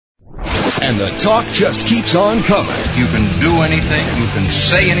And the talk just keeps on coming. You can do anything. You can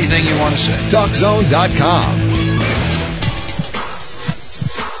say anything you want to say. TalkZone.com.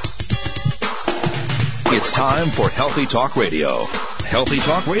 It's time for Healthy Talk Radio. Healthy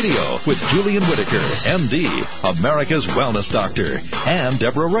Talk Radio with Julian Whitaker, MD, America's Wellness Doctor, and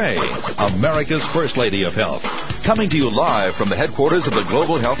Deborah Ray, America's First Lady of Health. Coming to you live from the headquarters of the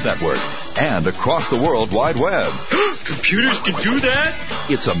Global Health Network and across the World Wide Web. Computers can do that?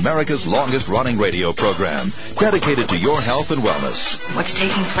 It's America's longest-running radio program dedicated to your health and wellness. What's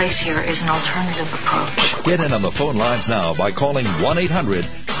taking place here is an alternative approach. Get in on the phone lines now by calling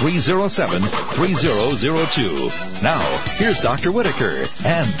 1-800-307-3002. Now, here's Dr. Whitaker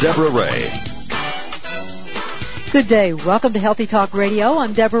and Deborah Ray. Good day. Welcome to Healthy Talk Radio.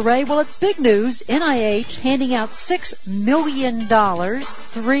 I'm Deborah Ray. Well, it's big news. NIH handing out $6 million.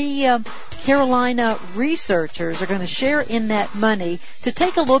 Three Carolina researchers are going to share in that money to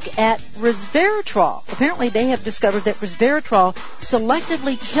take a look at resveratrol. Apparently, they have discovered that resveratrol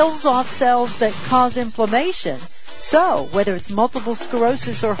selectively kills off cells that cause inflammation. So, whether it's multiple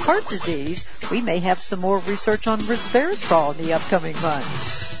sclerosis or heart disease, we may have some more research on resveratrol in the upcoming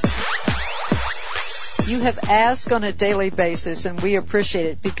months. You have asked on a daily basis, and we appreciate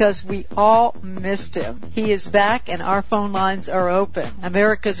it because we all missed him. He is back, and our phone lines are open.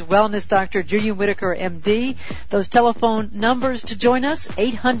 America's Wellness Doctor, Julian Whitaker, MD. Those telephone numbers to join us,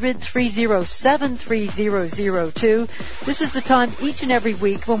 800-307-3002. This is the time each and every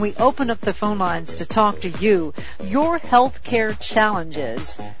week when we open up the phone lines to talk to you. Your health care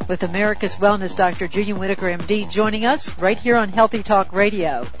challenges with America's Wellness Doctor, Julian Whitaker, MD, joining us right here on Healthy Talk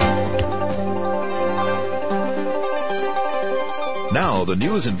Radio. Now, the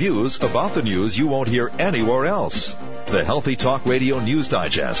news and views about the news you won't hear anywhere else. The Healthy Talk Radio News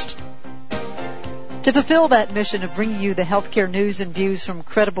Digest. To fulfill that mission of bringing you the healthcare news and views from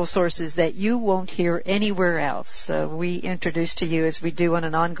credible sources that you won't hear anywhere else, we introduce to you as we do on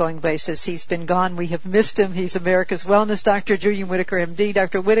an ongoing basis. He's been gone. We have missed him. He's America's Wellness Doctor, Julian Whitaker, MD.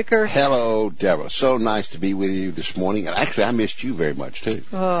 Dr. Whitaker. Hello, Deborah. So nice to be with you this morning. And actually, I missed you very much, too.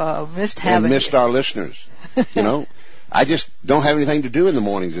 Oh, missed having you. And missed our listeners. You know, I just don't have anything to do in the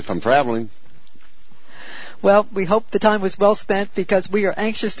mornings if I'm traveling. Well, we hope the time was well spent because we are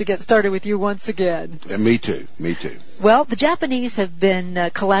anxious to get started with you once again. Me too. Well, the Japanese have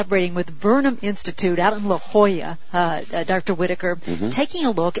been collaborating with the Burnham Institute out in La Jolla, Dr. Whitaker, taking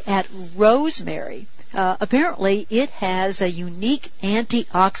a look at rosemary. Apparently, it has a unique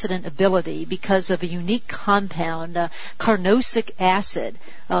antioxidant ability because of a unique compound, carnosic acid,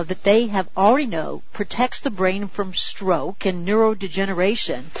 that they have already know protects the brain from stroke and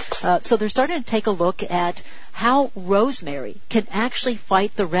neurodegeneration. So they're starting to take a look at how rosemary can actually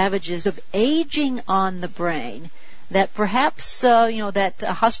fight the ravages of aging on the brain. That perhaps, that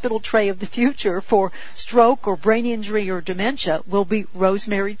hospital tray of the future for stroke or brain injury or dementia will be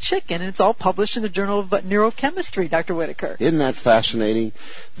rosemary chicken. And it's all published in the Journal of Neurochemistry, Dr. Whitaker. Isn't that fascinating?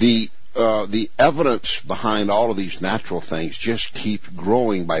 The evidence behind all of these natural things just keeps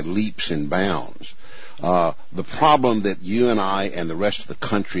growing by leaps and bounds. The problem that you and I and the rest of the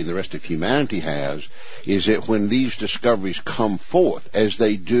country and the rest of humanity has is that when these discoveries come forth, as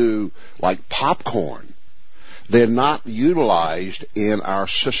they do like popcorn, they're not utilized in our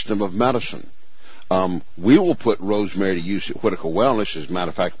system of medicine. We will put rosemary to use at Whitaker Wellness. As a matter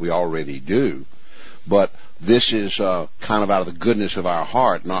of fact, we already do. But this is kind of out of the goodness of our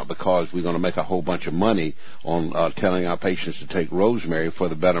heart, not because we're going to make a whole bunch of money on telling our patients to take rosemary for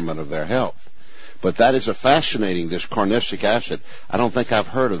the betterment of their health. But that is this carnosic acid. I don't think I've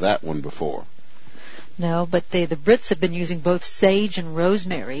heard of that one before. No, but the Brits have been using both sage and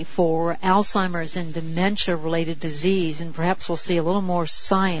rosemary for Alzheimer's and dementia-related disease, and perhaps we'll see a little more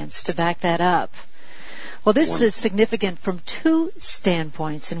science to back that up. Well, this is significant from two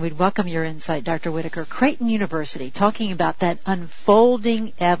standpoints, and we'd welcome your insight, Dr. Whitaker. Creighton University talking about that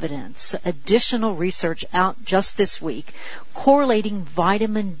unfolding evidence, additional research out just this week, correlating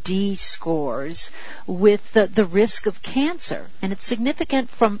vitamin D scores with the risk of cancer. And it's significant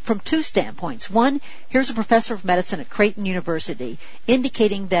from two standpoints. One, here's a professor of medicine at Creighton University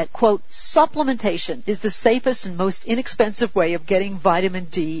indicating that, quote, supplementation is the safest and most inexpensive way of getting vitamin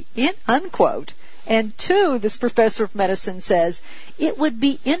D, unquote. And two, this professor of medicine says, it would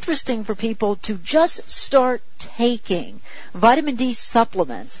be interesting for people to just start taking vitamin D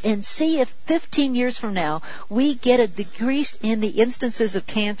supplements and see if 15 years from now we get a decrease in the instances of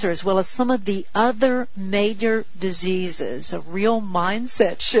cancer as well as some of the other major diseases. A real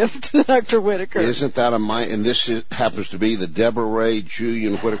mindset shift, Dr. Whitaker. Isn't that a mind? And this happens to be the Deborah Ray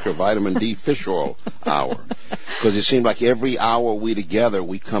Julian Whitaker Vitamin D Fish Oil Hour. Because it seems like every hour we together,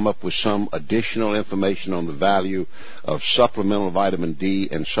 we come up with some additional information on the value of supplemental vitamin D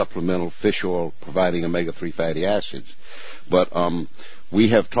and supplemental fish oil providing omega-3 fatty acids. But we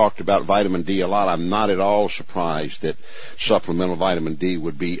have talked about vitamin D a lot. I'm not at all surprised that supplemental vitamin D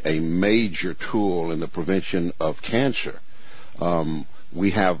would be a major tool in the prevention of cancer.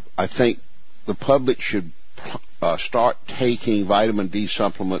 I think the public should start taking vitamin D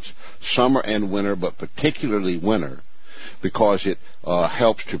supplements summer and winter, but particularly winter, because it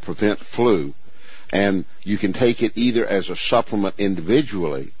helps to prevent flu. And you can take it either as a supplement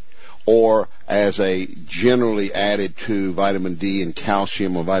individually or as a generally added to vitamin D and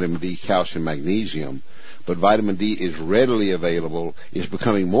calcium or vitamin D, calcium, magnesium. But vitamin D is readily available, is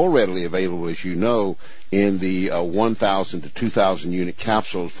becoming more readily available, as you know, in the 1,000 to 2,000 unit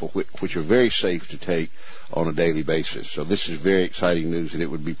capsules, which are very safe to take on a daily basis. So this is very exciting news, and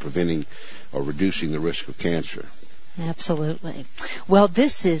it would be preventing or reducing the risk of cancer. Absolutely. Well,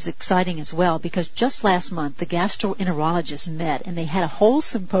 this is exciting as well because just last month the gastroenterologists met and they had a whole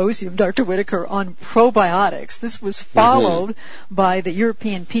symposium, Dr. Whitaker, on probiotics. This was followed by the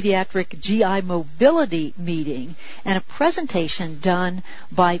European Pediatric GI Mobility Meeting and a presentation done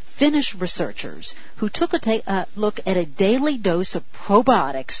by Finnish researchers who took a look at a daily dose of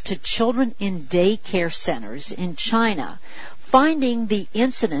probiotics to children in daycare centers in China, finding the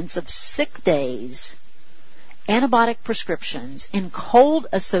incidence of sick days, antibiotic prescriptions, and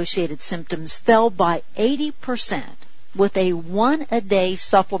cold-associated symptoms fell by 80% with a one-a-day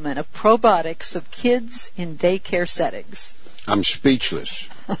supplement of probiotics of kids in daycare settings. I'm speechless,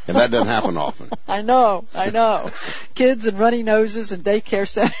 and that doesn't happen often. I know. Kids and runny noses and daycare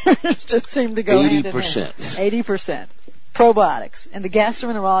centers just seem to go hand in hand. 80%. Probiotics. And the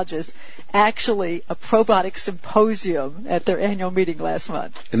gastroenterologists actually a probiotic symposium at their annual meeting last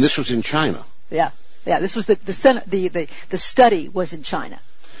month. And this was in China. Yeah, this was the study was in China.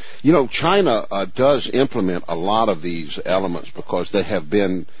 You know, China does implement a lot of these elements because they have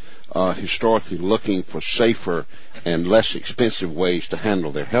been historically looking for safer and less expensive ways to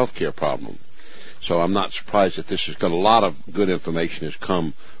handle their healthcare problem. So I'm not surprised that this is a lot of good information has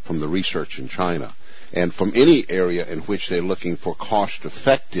come from the research in China and from any area in which they're looking for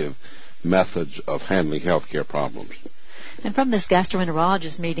cost-effective methods of handling healthcare problems. And from this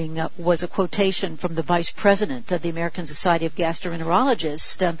gastroenterologist meeting was a quotation from the vice president of the American Society of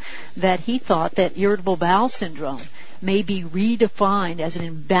Gastroenterologists that he thought that irritable bowel syndrome may be redefined as an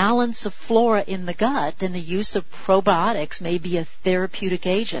imbalance of flora in the gut, and the use of probiotics may be a therapeutic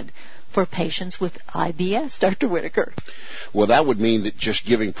agent for patients with IBS, Dr. Whitaker. Well, that would mean that just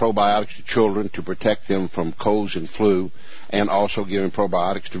giving probiotics to children to protect them from colds and flu, and also giving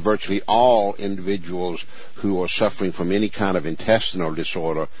probiotics to virtually all individuals who are suffering from any kind of intestinal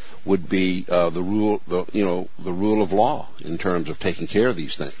disorder would be the rule of law in terms of taking care of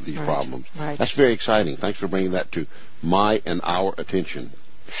these problems. Right. That's very exciting. Thanks for bringing that to my and our attention.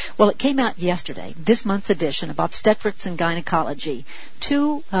 Well, it came out yesterday, this month's edition of Obstetrics and Gynecology.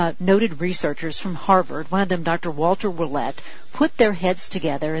 Two noted researchers from Harvard, one of them Dr. Walter Willett, put their heads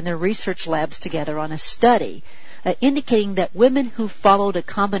together and their research labs together on a study indicating that women who followed a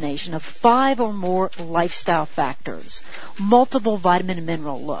combination of 5 or more lifestyle factors, multiple vitamin and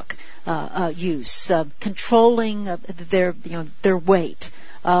mineral use, controlling their weight,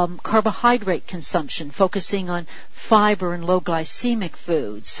 carbohydrate consumption, focusing on fiber and low glycemic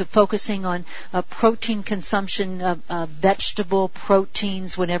foods, so focusing on protein consumption, vegetable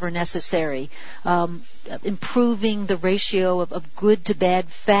proteins whenever necessary, improving the ratio of good to bad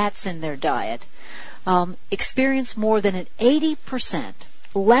fats in their diet, experience more than an 80%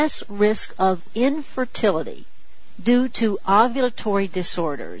 less risk of infertility due to ovulatory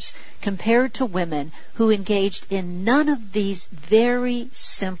disorders compared to women who engaged in none of these very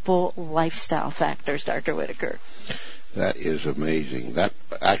simple lifestyle factors, Dr. Whitaker. That is amazing. That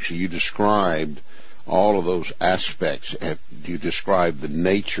actually, you described all of those aspects. You described the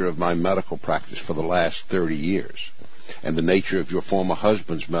nature of my medical practice for the last 30 years and the nature of your former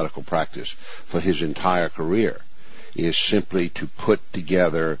husband's medical practice for his entire career is simply to put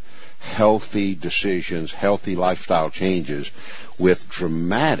together healthy decisions, healthy lifestyle changes with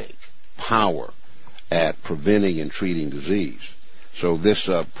dramatic power at preventing and treating disease. So this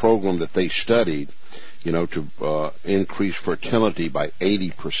program that they studied, to increase fertility by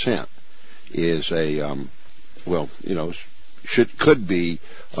 80% is could be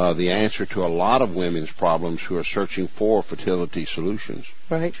the answer to a lot of women's problems who are searching for fertility solutions.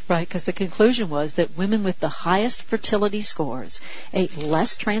 Right, because the conclusion was that women with the highest fertility scores ate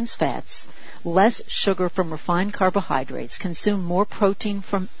less trans fats, less sugar from refined carbohydrates, consumed more protein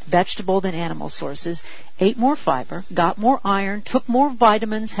from vegetable than animal sources, ate more fiber, got more iron, took more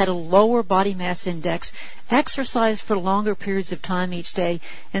vitamins, had a lower body mass index, exercised for longer periods of time each day,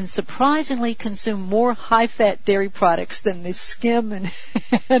 and surprisingly consumed more high-fat dairy products than the skim and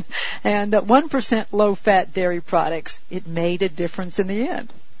 1% low-fat dairy products. It made a difference in the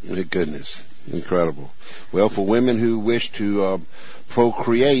end. My goodness. Incredible. Well, for women who wish to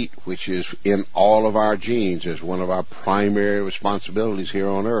procreate, which is in all of our genes, as one of our primary responsibilities here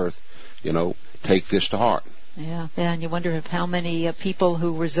on Earth, take this to heart. Yeah, and you wonder if how many people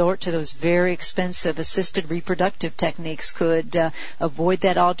who resort to those very expensive assisted reproductive techniques could avoid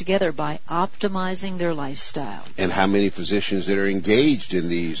that altogether by optimizing their lifestyle. And how many physicians that are engaged in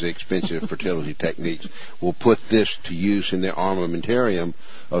these expensive fertility techniques will put this to use in their armamentarium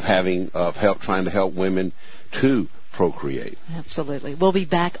of trying to help women to procreate. Absolutely. We'll be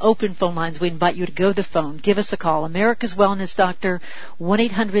back. Open phone lines. We invite you to go to the phone. Give us a call. America's Wellness Doctor,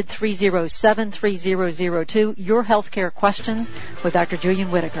 1-800-307-3002. Your healthcare questions with Dr.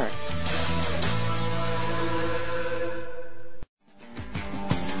 Julian Whitaker.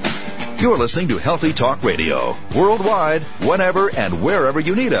 You're listening to Healthy Talk Radio, worldwide, whenever and wherever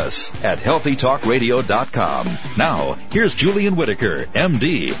you need us at HealthyTalkRadio.com. Now, here's Julian Whitaker,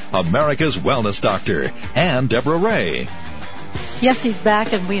 MD, America's Wellness Doctor, and Deborah Ray. Yes, he's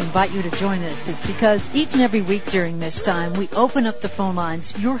back, and we invite you to join us. It's because each and every week during this time, we open up the phone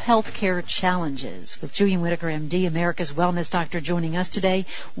lines, your health care challenges, with Julian Whitaker, MD, America's Wellness Doctor, joining us today,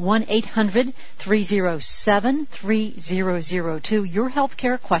 1-800-307-3002. Your health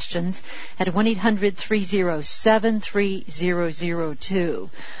care questions at 1-800-307-3002.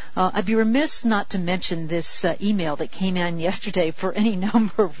 I'd be remiss not to mention this email that came in yesterday for any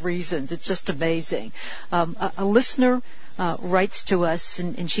number of reasons. It's just amazing. A listener writes to us,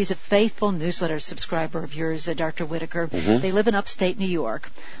 and she's a faithful newsletter subscriber of yours, Dr. Whitaker. Mm-hmm. They live in upstate New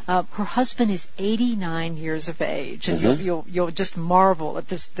York. Her husband is 89 years of age, and you'll just marvel at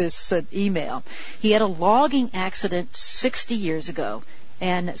this email. He had a logging accident 60 years ago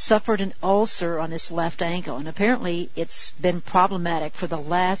and suffered an ulcer on his left ankle, and apparently it's been problematic for the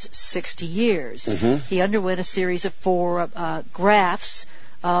last 60 years. Mm-hmm. He underwent a series of 4 grafts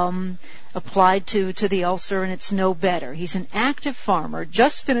applied to the ulcer, and it's no better. He's an active farmer,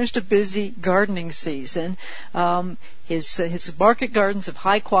 just finished a busy gardening season. His market gardens of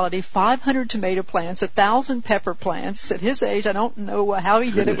high quality, 500 tomato plants, 1,000 pepper plants. At his age, I don't know how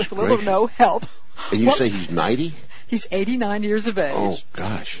he did it with little or no help. And you say he's 90? He's 89 years of age. Oh,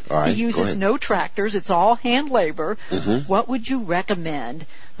 gosh. All right. He uses no tractors. It's all hand labor. Mm-hmm. What would you recommend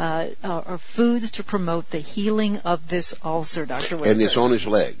are foods to promote the healing of this ulcer, Dr. Whitaker? And it's on his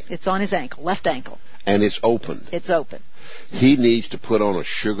leg. It's on his ankle, left ankle. And it's open. It's open. He needs to put on a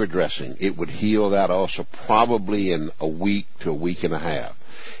sugar dressing. It would heal that ulcer probably in a week to a week and a half.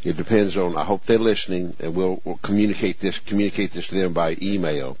 It depends on, I hope they're listening, and we'll communicate this to them by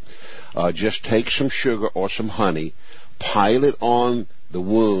email. Just take some sugar or some honey, pile it on the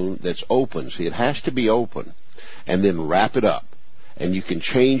wound that's open. See, it has to be open, and then wrap it up. And you can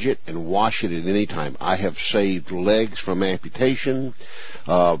change it and wash it at any time. I have saved legs from amputation.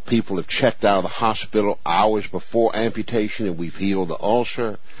 People have checked out of the hospital hours before amputation, and we've healed the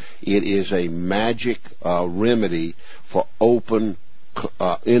ulcer. It is a magic remedy for open,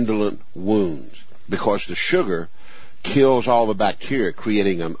 indolent wounds, because the sugar kills all the bacteria,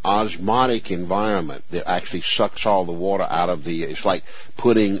 creating an osmotic environment that actually sucks all the water out of the. It's like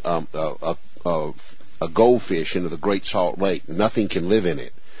putting a goldfish into the Great Salt Lake. Nothing can live in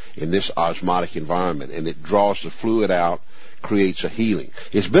it, in this osmotic environment, and it draws the fluid out, creates a healing.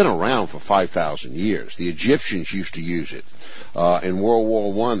 It's been around for 5,000 years. The Egyptians used to use it. In World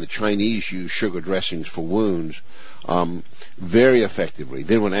War I, the Chinese used sugar dressings for wounds very effectively.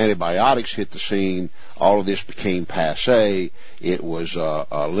 Then when antibiotics hit the scene, all of this became passé. It was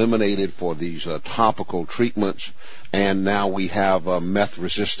eliminated for these topical treatments, and now we have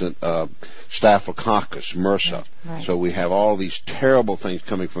meth-resistant staphylococcus, MRSA. Right. So we have all these terrible things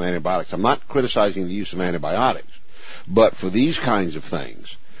coming from antibiotics. I'm not criticizing the use of antibiotics, but for these kinds of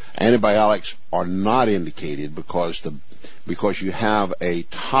things, antibiotics are not indicated because you have a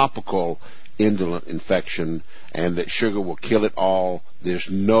topical indolent infection, and that sugar will kill it all. There's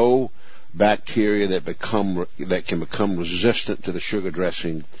no bacteria that can become resistant to the sugar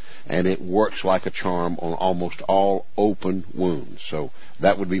dressing, and it works like a charm on almost all open wounds. So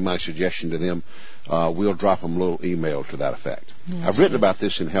that would be my suggestion to them. we'll drop them a little email to that effect. Yes, I've written about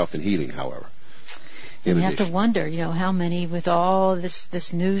this in Health and Healing, however. You have to wonder, how many, with all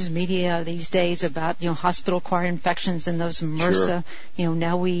this news media these days about, hospital-acquired infections and those MRSA, sure.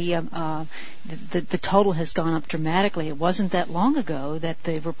 Now we, the total has gone up dramatically. It wasn't that long ago that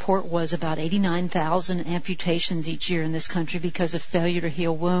the report was about 89,000 amputations each year in this country because of failure to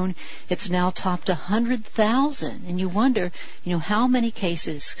heal wound. It's now topped 100,000. And you wonder, how many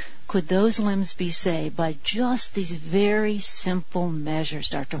cases could those limbs be saved by just these very simple measures,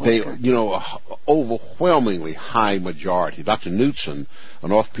 Dr. Whitaker? Overwhelmingly high majority. Dr. Knudsen,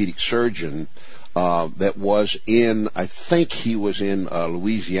 an orthopedic surgeon that was I think he was in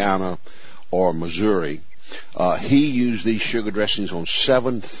Louisiana or Missouri, he used these sugar dressings on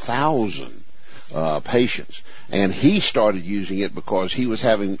 7,000 patients. And he started using it because he was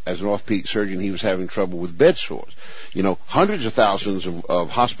having, as an orthopedic surgeon, he was having trouble with bed sores. Hundreds of thousands of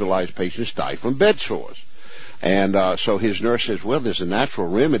hospitalized patients die from bed sores. And so his nurse says, well, there's a natural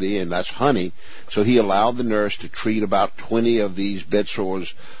remedy, and that's honey. So he allowed the nurse to treat about 20 of these bed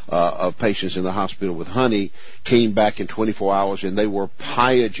sores of patients in the hospital with honey, came back in 24 hours, and they were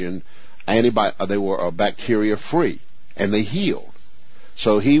pathogen, they were bacteria-free, and they healed.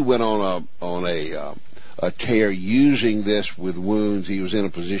 So he went on a tear using this with wounds. He was in a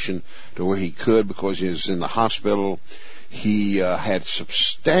position to where he could, because he was in the hospital. He had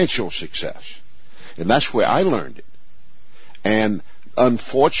substantial success. And that's where I learned it. And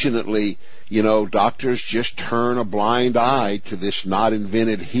unfortunately, doctors just turn a blind eye to this not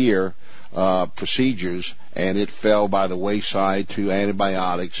invented here procedures, and it fell by the wayside to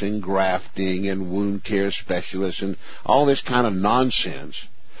antibiotics and grafting and wound care specialists and all this kind of nonsense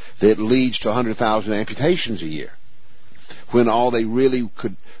that leads to 100,000 amputations a year. When all they really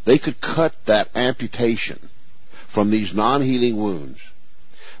they could cut that amputation from these non-healing wounds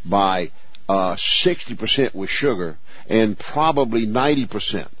by 60% with sugar, and probably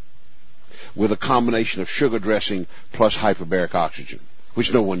 90% with a combination of sugar dressing plus hyperbaric oxygen,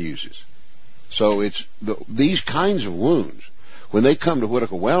 which no one uses. So it's these kinds of wounds, when they come to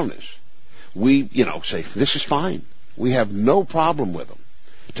Whitaker Wellness, we, say, this is fine. We have no problem with them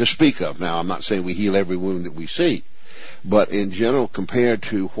to speak of. Now, I'm not saying we heal every wound that we see, but in general, compared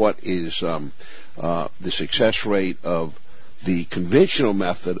to what is the success rate of the conventional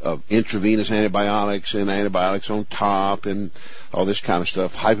method of intravenous antibiotics and antibiotics on top and all this kind of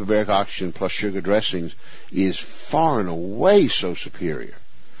stuff, hyperbaric oxygen plus sugar dressings is far and away so superior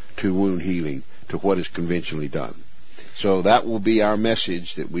to wound healing to what is conventionally done. So that will be our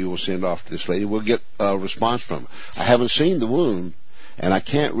message that we will send off to this lady. We'll get a response from her. I haven't seen the wound, and I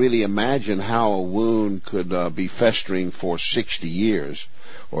can't really imagine how a wound could be festering for 60 years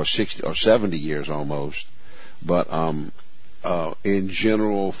or 60 or 70 years almost. But in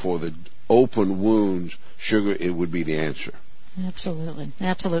general, for the open wounds, sugar, it would be the answer. Absolutely.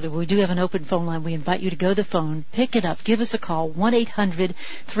 Absolutely. We do have an open phone line. We invite you to go to the phone, pick it up, give us a call,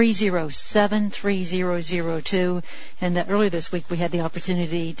 1-800-307-3002. And earlier this week we had the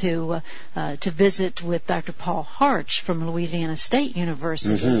opportunity to visit with Dr. Paul Harch from Louisiana State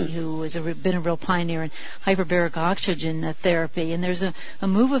University, who has been a real pioneer in hyperbaric oxygen therapy. And there's a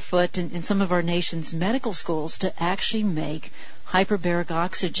move afoot in some of our nation's medical schools to actually make hyperbaric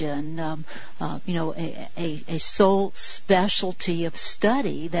oxygen, a sole specialty of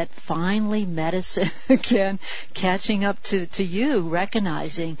study that finally medicine, again, catching up to you,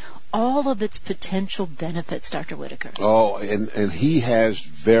 recognizing all of its potential benefits, Dr. Whitaker. Oh, and he has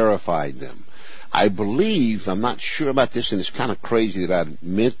verified them. I believe, I'm not sure about this, and it's kind of crazy that I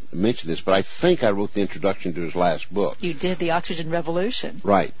mentioned this, but I think I wrote the introduction to his last book. You did, The Oxygen Revolution.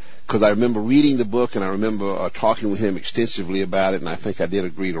 Right, because I remember reading the book, and I remember talking with him extensively about it, and I think I did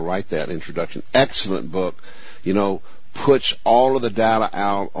agree to write that introduction. Excellent book, puts all of the data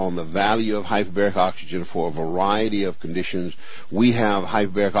out on the value of hyperbaric oxygen for a variety of conditions. We have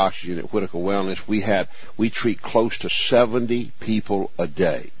hyperbaric oxygen at Whitaker Wellness. We treat close to 70 people a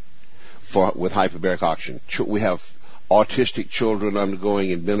day with hyperbaric oxygen. We have autistic children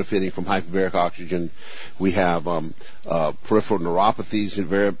undergoing and benefiting from hyperbaric oxygen. We have peripheral neuropathies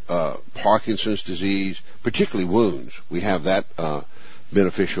and Parkinson's disease, particularly wounds. We have that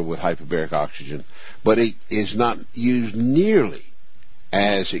beneficial with hyperbaric oxygen. But it is not used nearly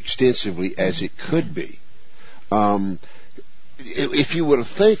as extensively as it could be. If you were to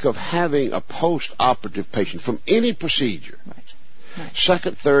think of having a post-operative patient from any procedure,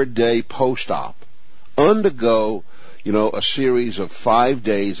 second, third day post-op, undergo, a series of 5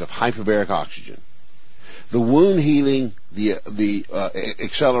 days of hyperbaric oxygen. The wound healing, the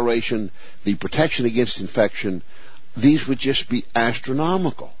acceleration, the protection against infection, these would just be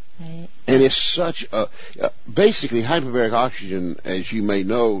astronomical. And it's such a, basically hyperbaric oxygen, as you may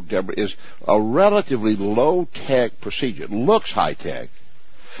know, Deborah, is a relatively low-tech procedure. It looks high-tech,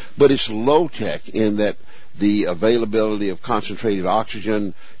 but it's low-tech in that the availability of concentrated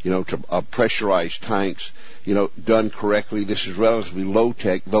oxygen, to pressurized tanks, done correctly. This is relatively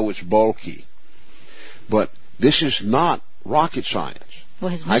low-tech, though it's bulky. But this is not rocket science.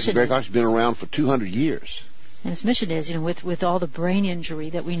 Well, his mission hyperbaric oxygen has been around for 200 years. And his mission is, with all the brain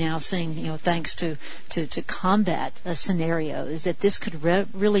injury that we now seeing, thanks to combat a scenario, is that this could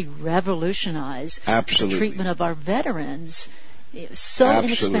really revolutionize Absolutely. the treatment of our veterans so Absolutely.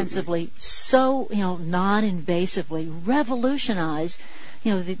 Inexpensively, so, non-invasively, revolutionize,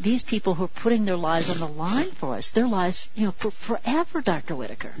 these people who are putting their lives on the line for us, their lives, for forever, Dr.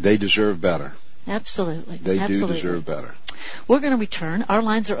 Whitaker. They deserve better. Absolutely. They Absolutely. do deserve better. We're going to return. Our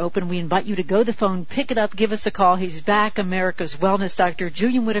lines are open. We invite you to go to the phone, pick it up, give us a call. He's back, America's Wellness Doctor,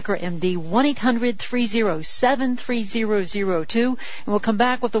 Julian Whitaker, MD, 1-800-307-3002. And we'll come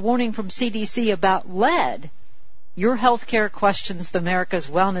back with a warning from CDC about lead. Your health care questions, the America's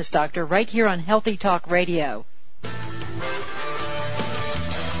Wellness Doctor, right here on Healthy Talk Radio.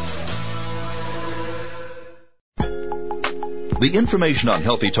 The information on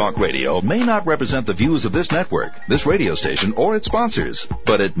Healthy Talk Radio may not represent the views of this network, this radio station, or its sponsors,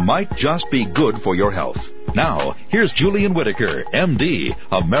 but it might just be good for your health. Now, here's Julian Whitaker, MD,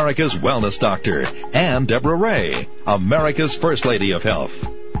 America's Wellness Doctor, and Deborah Ray, America's First Lady of Health.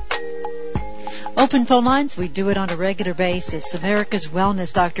 Open phone lines, we do it on a regular basis. America's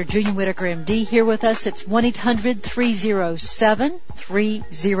Wellness Doctor, Julian Whitaker, MD, here with us. It's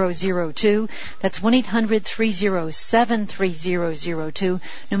 1-800-307-3002. That's 1-800-307-3002,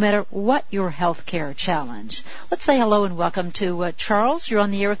 no matter what your health care challenge. Let's say hello and welcome to Charles. You're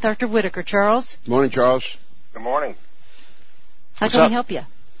on the air with Dr. Whitaker. Charles? Good morning, Charles. Good morning. How can we help you?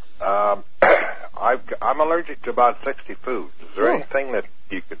 I'm allergic to about 60 foods. Is there anything that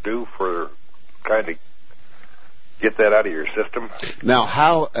you could do for kind of get that out of your system? Now,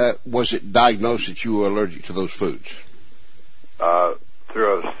 how was it diagnosed that you were allergic to those foods?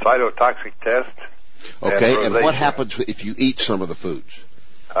 Through a cytotoxic test. Okay, and what happens if you eat some of the foods?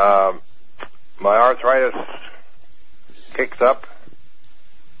 My arthritis kicks up.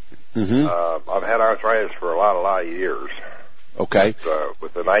 Mm-hmm. I've had arthritis for a lot of years. Okay.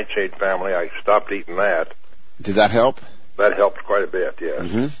 With the nightshade family, I stopped eating that. Did that help? That helped quite a bit, yes.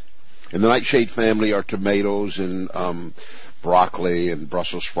 Mm-hmm. And the nightshade family are tomatoes and broccoli and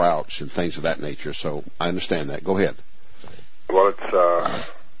Brussels sprouts and things of that nature. So I understand that. Go ahead. Well, it's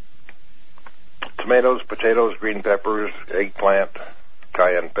tomatoes, potatoes, green peppers, eggplant,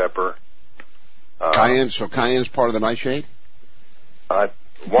 cayenne pepper. Cayenne's part of the nightshade? One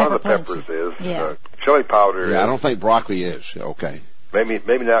of the peppers is. Yeah. Chili powder is. I don't think broccoli is. Okay.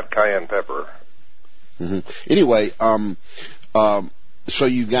 Maybe not cayenne pepper. Mm-hmm. Anyway, so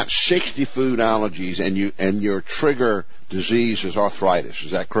you've got 60 food allergies, and your trigger disease is arthritis. Is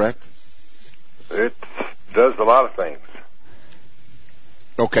that correct? It does a lot of things.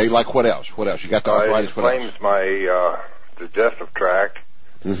 Okay, like what else? What else? You got the arthritis. It inflames my digestive tract.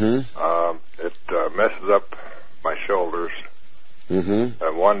 Mm-hmm. It messes up my shoulders. Mm-hmm.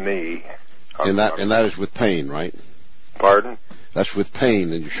 And one knee. And that is with pain, right? Pardon? That's with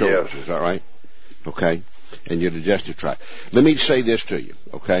pain in your shoulders. Yes. Is that right? Okay. And your digestive tract. Let me say this to you,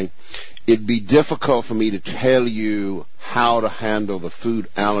 okay? It'd be difficult for me to tell you how to handle the food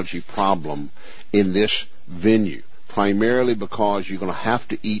allergy problem in this venue, primarily because you're going to have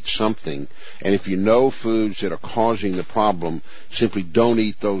to eat something, and if you know foods that are causing the problem, simply don't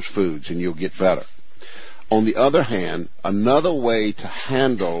eat those foods and you'll get better. On the other hand, another way to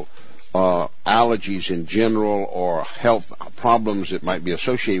handle allergies in general or health problems that might be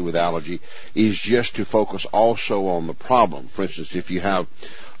associated with allergy is just to focus also on the problem. For instance, if you have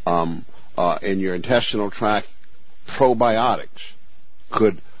in your intestinal tract, probiotics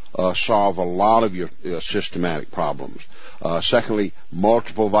could solve a lot of your systematic problems. Secondly,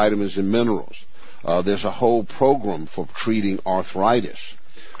 multiple vitamins and minerals. There's a whole program for treating arthritis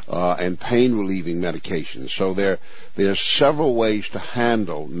and pain-relieving medications. So there's several ways to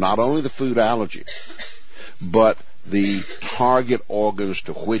handle not only the food allergy, but the target organs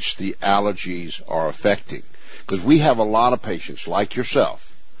to which the allergies are affecting. Because we have a lot of patients like yourself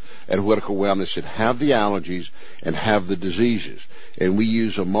at Whitaker Wellness that have the allergies and have the diseases. And we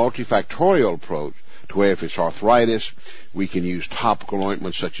use a multifactorial approach to where if it's arthritis, we can use topical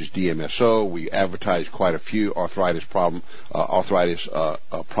ointments such as DMSO. We advertise quite a few arthritis products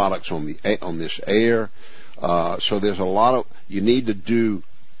on this air. So there's a lot of, you need to do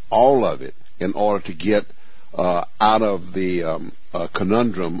all of it in order to get out of the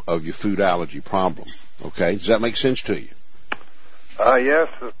conundrum of your food allergy problem. Okay, does that make sense to you? Yes,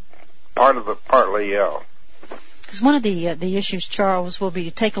 partly, yeah. Because one of the issues, Charles, will be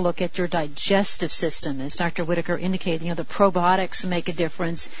to take a look at your digestive system, as Dr. Whitaker indicated. The probiotics make a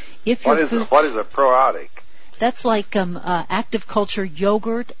difference. What is a probiotic? That's like active culture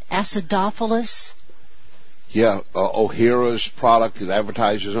yogurt, acidophilus. Yeah, O'Hara's product that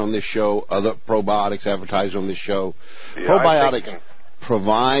advertises on this show, other probiotics advertised on this show. Yeah, probiotics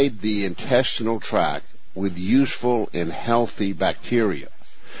provide the intestinal tract with useful and healthy bacteria.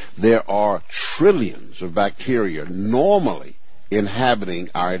 There are trillions of bacteria normally inhabiting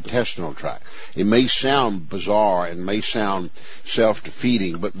our intestinal tract. It may sound bizarre and may sound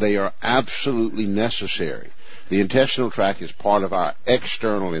self-defeating, but they are absolutely necessary. The intestinal tract is part of our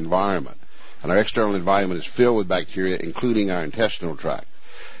external environment, and our external environment is filled with bacteria, including our intestinal tract.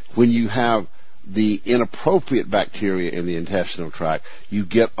 When you have the inappropriate bacteria in the intestinal tract, you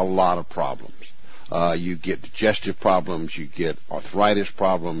get a lot of problems. You get digestive problems, you get arthritis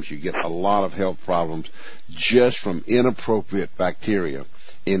problems, you get a lot of health problems just from inappropriate bacteria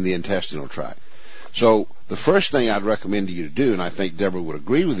in the intestinal tract. So the first thing I'd recommend to you to do, and I think Deborah would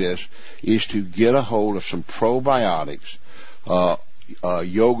agree with this, is to get a hold of some probiotics,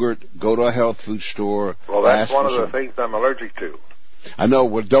 yogurt, go to a health food store. Well, that's one of the things I'm allergic to. I know.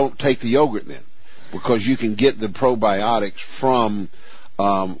 Well, don't take the yogurt then, because you can get the probiotics from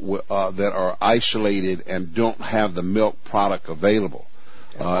that are isolated and don't have the milk product available.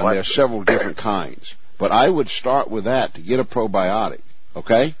 And there are several different kinds. But I would start with that to get a probiotic,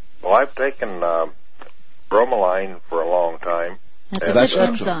 okay? Well, I've taken bromelain for a long time. That's an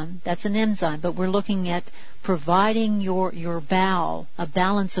enzyme. That's an enzyme. But we're looking at providing your bowel a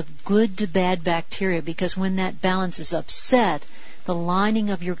balance of good to bad bacteria, because when that balance is upset, the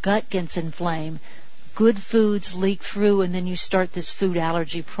lining of your gut gets inflamed. Good foods leak through, and then you start this food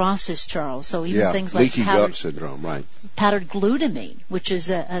allergy process, Charles. So even things like leaky gut syndrome, right? Powdered glutamine, which is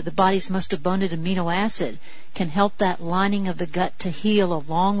the body's most abundant amino acid, can help that lining of the gut to heal,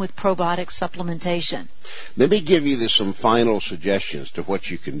 along with probiotic supplementation. Let me give you some final suggestions to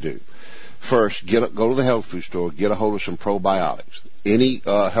what you can do. First, go to the health food store, get a hold of some probiotics. Any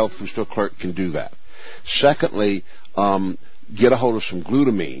health food store clerk can do that. Secondly, get a hold of some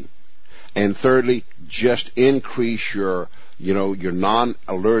glutamine. And thirdly, just increase your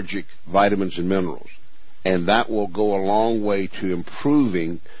non-allergic vitamins and minerals. And that will go a long way to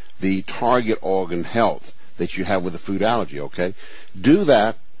improving the target organ health that you have with a food allergy, okay? Do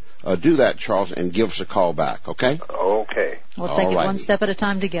that, Charles, and give us a call back, okay? Okay. We'll take it one step at a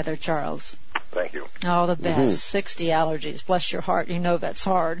time together, Charles. Thank you. Oh, the best. Mm-hmm. 60 allergies. Bless your heart. You know that's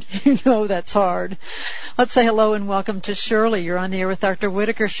hard. You know that's hard. Let's say hello and welcome to Shirley. You're on the air with Dr.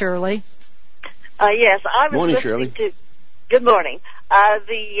 Whitaker, Shirley. Yes, I was morning, listening Shirley. Good morning.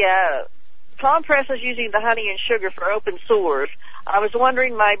 The compresses using the honey and sugar for open sores. I was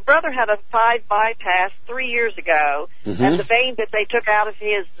wondering, my brother had a 5 bypass 3 years ago, and the vein that they took out of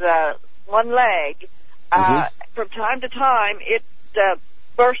his one leg, from time to time, it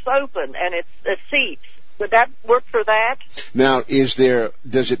bursts open and it seeps. Would that work for that? Now,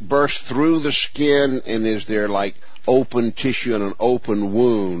 does it burst through the skin, and is there like open tissue and an open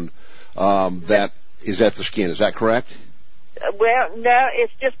wound? That is at the skin. Is that correct? Well, no.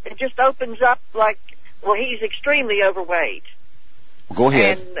 It just opens up like. Well, he's extremely overweight. Go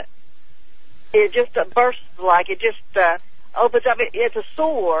ahead. And it just bursts like it just opens up. It's a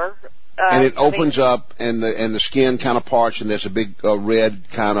sore. And it opens up, and the skin kind of parts, and there's a big red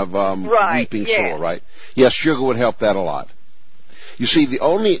kind of weeping sore, right? Yes, sugar would help that a lot. You see, the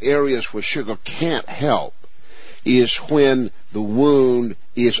only areas where sugar can't help is when the wound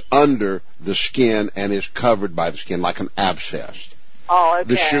is under the skin and is covered by the skin, like an abscess. Oh, okay.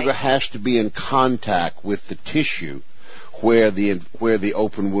 The sugar has to be in contact with the tissue where the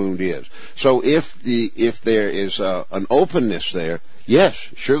open wound is. So if there is an openness there, yes,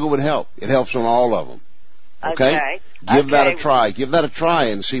 sugar would help. It helps on all of them. Okay? Give that a try. Give that a try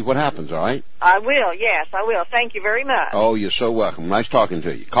and see what happens, all right? I will, yes, I will. Thank you very much. Oh, you're so welcome. Nice talking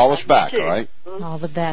to you. Call us back, all right? All the best.